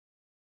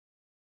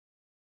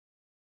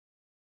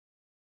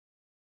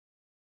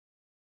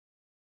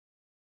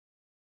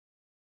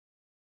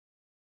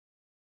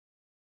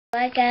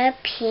I got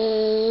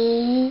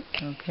pink.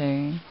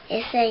 Okay.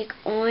 It's like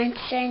orange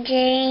and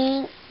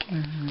ink.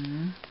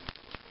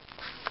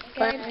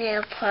 But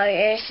nail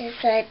polish is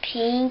like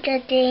pink, I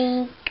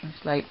think.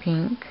 It's like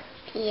pink.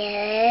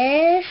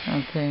 Yes.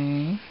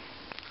 Okay.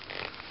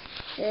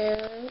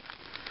 So.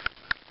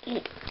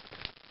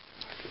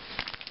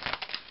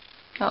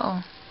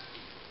 Uh-oh.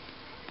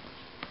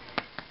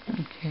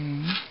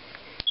 Okay.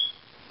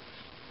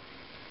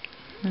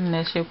 And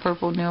that's your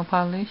purple nail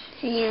polish?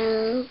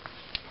 Yeah.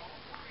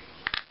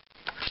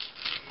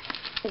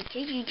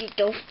 You just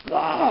don't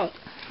fall.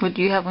 What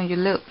do you have on your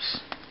lips?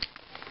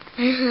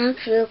 I have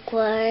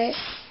turquoise.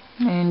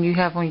 And you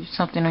have on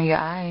something on your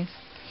eyes.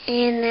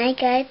 And I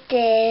got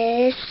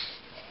this.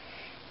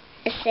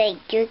 It's like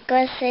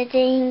turquoise, I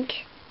think.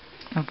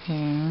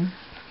 Okay.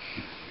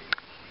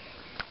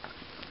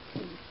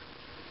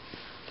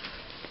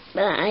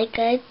 But I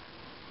got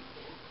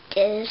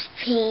this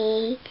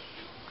pink.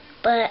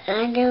 But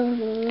I don't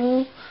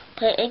know.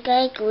 But it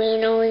got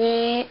green on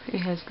it. It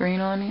has green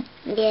on it?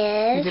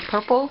 Yes. Is it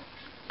purple?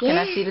 Yes. Can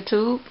I see the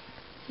tube?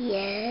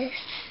 Yes.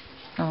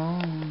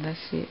 Oh,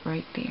 that's it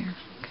right there.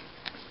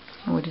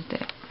 Okay. What is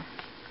that?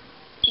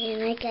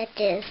 And I got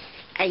this.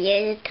 A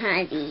little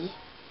tiny.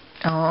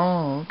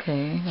 Oh,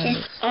 okay.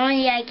 Just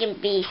only I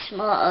can be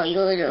small or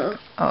little.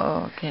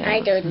 Oh, okay. I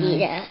don't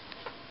need that.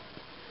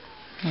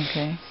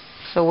 Okay.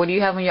 So what do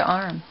you have on your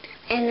arm?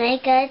 And I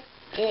got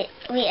this.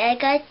 Wait, I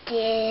got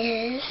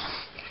this.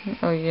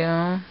 Oh,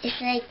 yeah.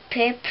 It's like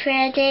purple,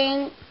 I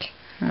think.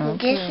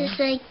 Okay. This is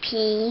like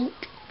pink.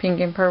 Pink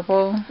and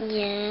purple?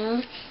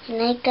 Yeah.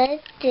 And I got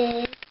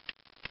this.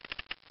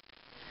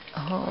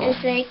 Oh.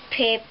 It's like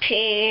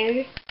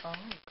purple. Oh,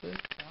 good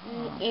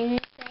job. And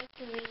it's like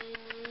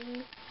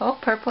green. Oh,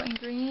 purple and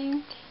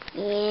green?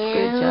 Yeah.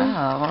 Good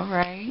job. All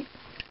right.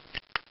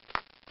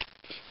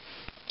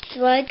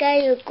 So I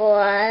got your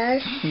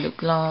gloss. Lip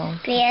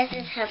gloss.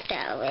 Glasses have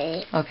that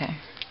way. Okay.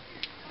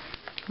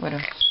 What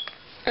else?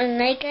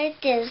 And I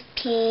got this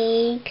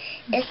pink.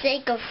 It's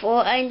like a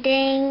phone, I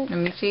think. Let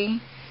me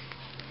see.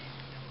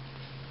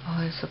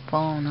 Oh, it's a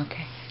phone.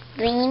 Okay.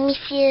 Let me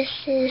see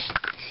this.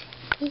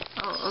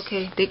 Oh,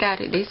 okay. They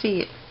got it. They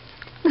see it.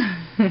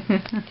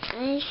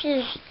 I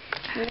should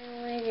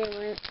know where they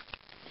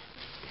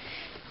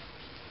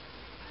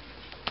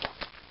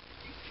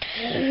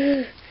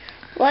went.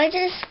 Why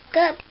does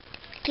Scott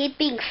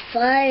keeping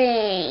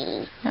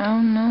falling? I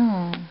don't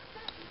know.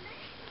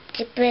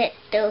 But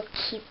they'll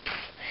keep.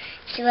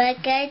 So I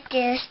got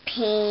this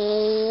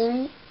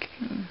pink.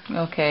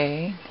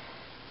 Okay.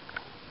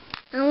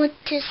 I want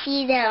to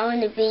see that on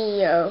the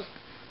video.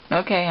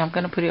 Okay, I'm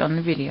going to put it on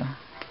the video.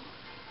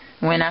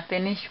 When I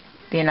finish,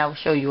 then I will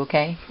show you,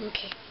 okay?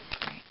 Okay.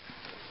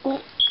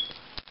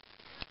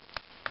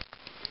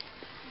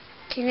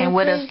 And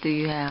what else do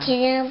you have?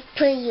 Can I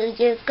put your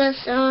lip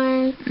gloss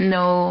on?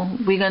 No,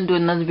 we're going to do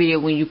another video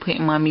when you put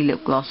mommy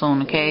lip gloss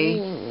on, okay?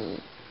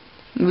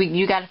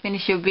 You got to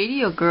finish your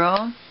video,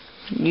 girl.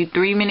 You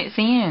 3 minutes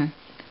in.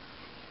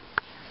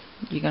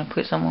 You going to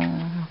put some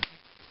on?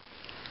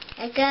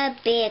 I got a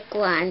big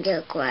one,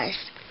 lip gloss.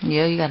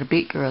 Yeah, you got a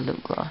big girl lip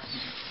gloss.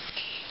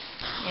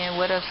 And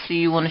what else do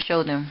you want to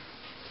show them?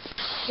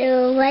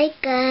 So I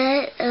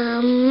got,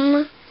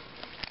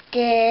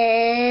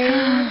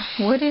 this.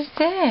 What is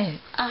that?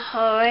 A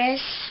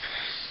horse.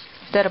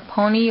 Is that a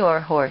pony or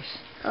a horse?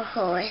 A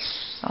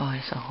horse. Oh,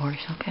 it's a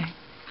horse, okay.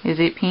 Is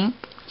it pink?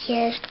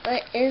 Yes,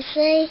 but it's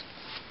like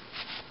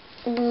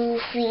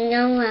moving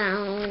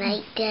around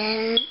like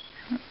that.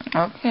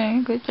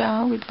 Okay, good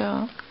job, good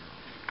job.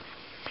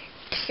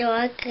 So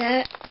I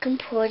got a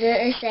computer.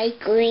 It's like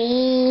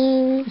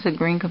green. It's a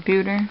green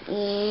computer?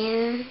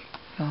 Yeah.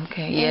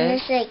 Okay, And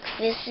yes. it's like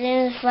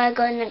fishing if I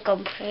go on the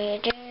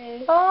computer.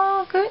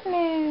 Oh,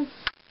 goodness.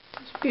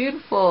 It's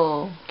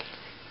beautiful.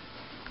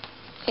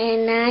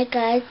 And I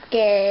got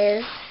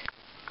this.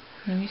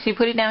 Let me see.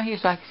 Put it down here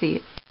so I can see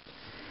it.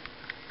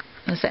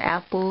 It's an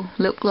apple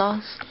lip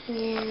gloss.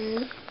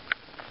 Yeah.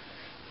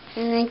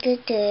 And I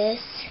got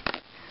this.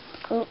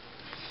 Oh.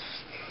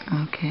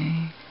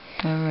 Okay.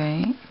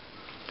 Alright.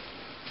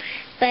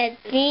 But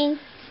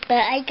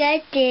I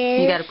got this.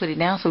 You gotta put it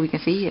down so we can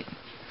see it.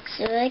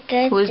 So I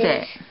got Who is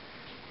this.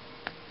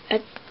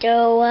 that?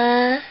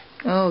 Adora.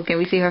 Oh, can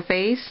we see her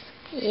face?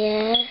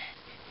 Yeah.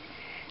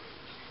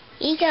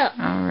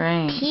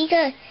 Alright.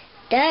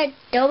 That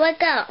Adora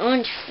got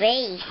orange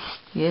face.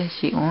 Yes,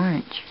 she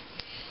orange.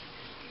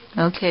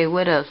 Okay,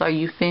 what else? Are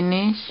you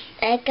finished?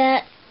 It's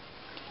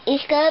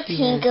got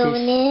pink on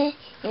it,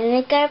 and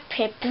it got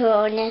pepper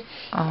on it,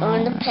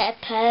 on the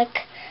pepper,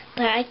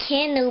 but I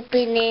can't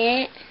open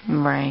it.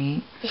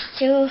 Right. It's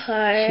too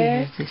hard. She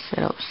has this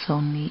set up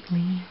so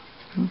neatly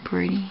and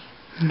pretty.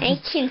 I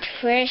can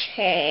push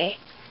her.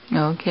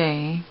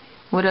 Okay.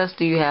 What else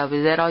do you have?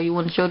 Is that all you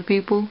want to show the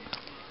people?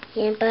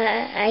 Yeah, but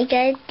I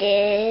got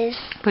this.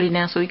 Put it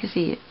down so we can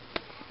see it.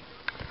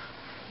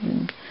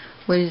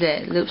 What is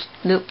that?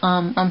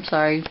 I'm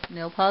sorry,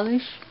 nail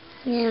polish?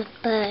 Yeah,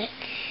 but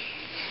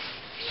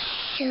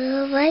so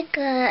I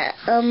got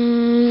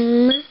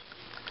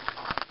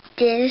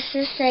this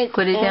is like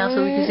Put it down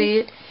so we can see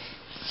it.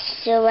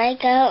 So I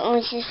got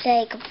on just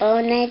like a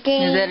bone, I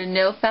think. Is that a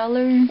nail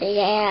fouler?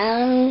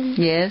 Yeah.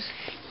 Yes.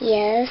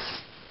 Yes.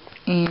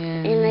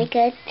 And I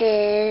got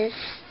this.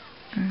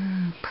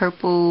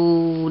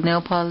 Purple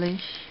nail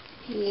polish.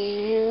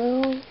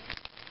 Yeah.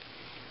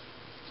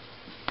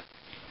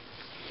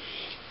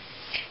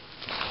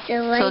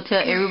 So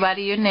tell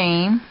everybody your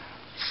name.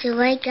 So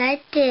I got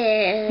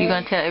this. You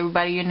gonna tell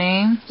everybody your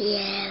name?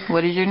 Yeah.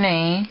 What is your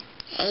name?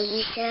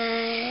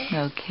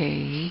 Asa.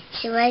 Okay.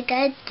 So I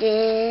got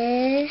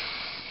this.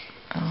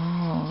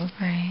 Oh,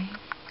 okay.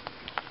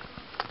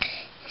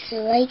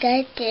 So I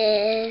got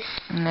this.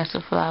 And that's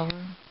a flower.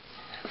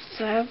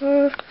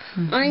 Flower.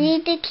 I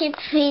need to keep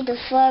the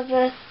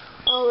flower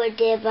over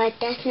there, but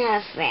that's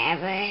not a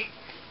flower.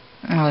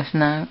 Oh, it's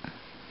not.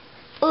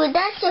 Oh,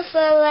 that's a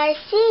flower. I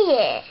see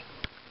it.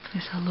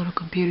 It's a little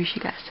computer she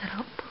got set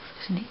up.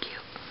 Isn't it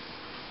cute?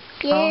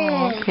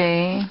 Yeah. Oh,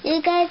 okay.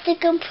 You got the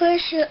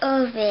computer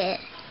of it.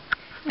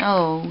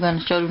 Oh, we're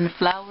gonna show them the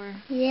flower?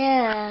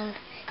 Yeah.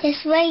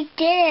 It's right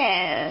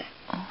there.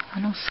 Oh,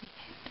 I don't see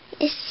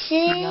it. You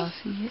see? Do y'all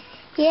see it?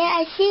 Yeah,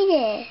 I see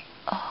it.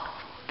 Oh,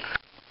 okay.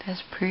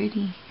 That's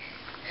pretty.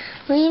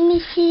 Let me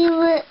see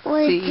what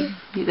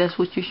See, that's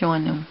what you're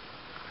showing them.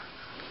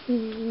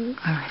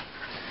 Alright.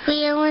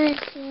 Wait, I want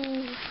to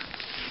see.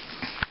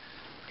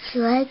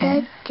 So I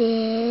got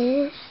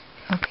this.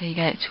 Okay, you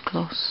got it too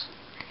close.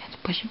 You have to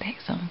push it back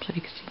some so they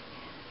can see.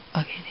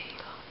 Okay, there you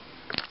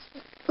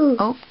go. Ooh.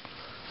 Oh.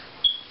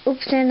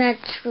 Oops, I'm not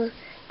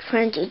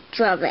trying to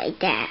draw like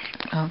that.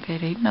 Okay,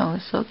 they know.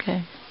 It's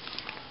okay.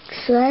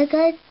 So I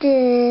got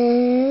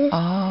this.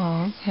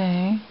 Oh,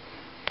 okay.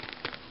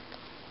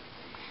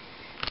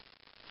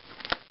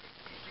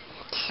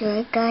 So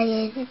I got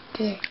it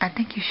this. I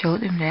think you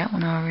showed them that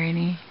one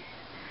already.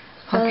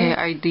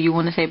 Okay, do you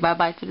want to say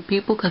bye-bye to the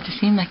people? Because it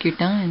seems like you're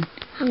done.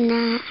 I'm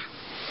not.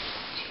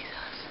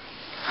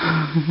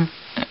 Jesus.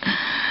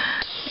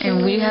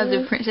 And we have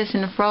the Princess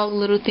and the Frog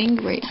little thing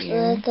right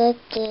there. So I got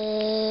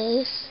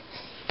this.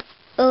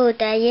 Oh,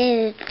 that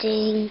is a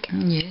thing.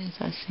 Yes,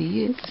 I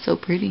see it. It's so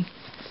pretty.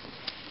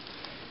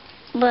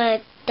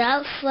 But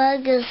that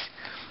frog is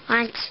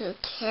want to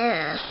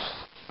kiss.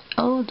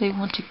 Oh, they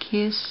want to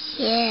kiss?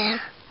 Yeah.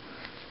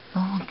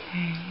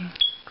 Okay.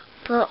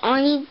 But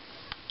only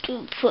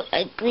to put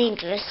a green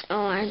dress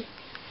on.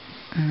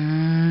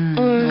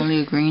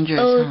 Only a green dress,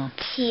 huh?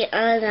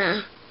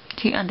 Tiana.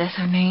 Tiana, that's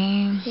her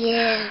name?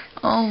 Yeah.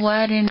 Oh,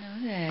 wow, I didn't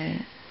know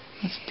that.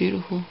 That's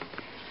beautiful.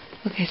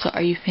 Okay, so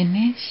are you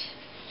finished?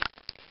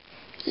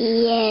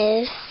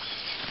 Yes.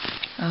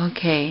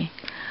 Okay.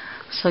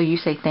 So you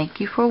say thank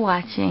you for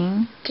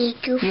watching.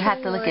 Thank you for watching. You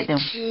have to look at them.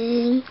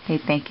 Hey,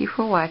 thank you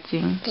for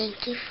watching.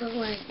 Thank you for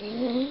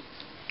watching.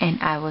 And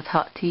I will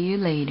talk to you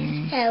later.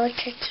 I will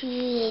talk to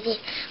you later.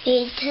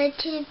 Wait, talk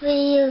to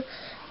you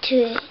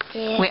to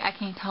Wait, I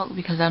can't talk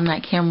because I'm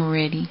not camera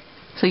ready.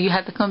 So you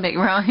have to come back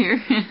around here.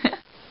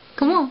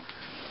 Come on.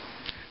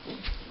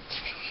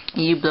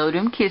 You blow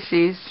them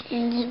kisses.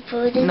 And you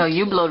blow them No,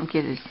 you blow them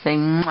kisses. Say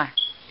mwah.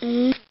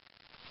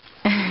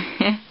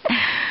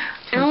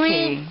 I want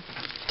to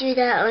do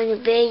that on the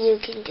bed you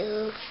can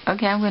do.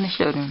 Okay, I'm going to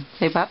show them.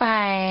 Say bye-bye.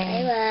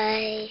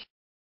 Bye-bye.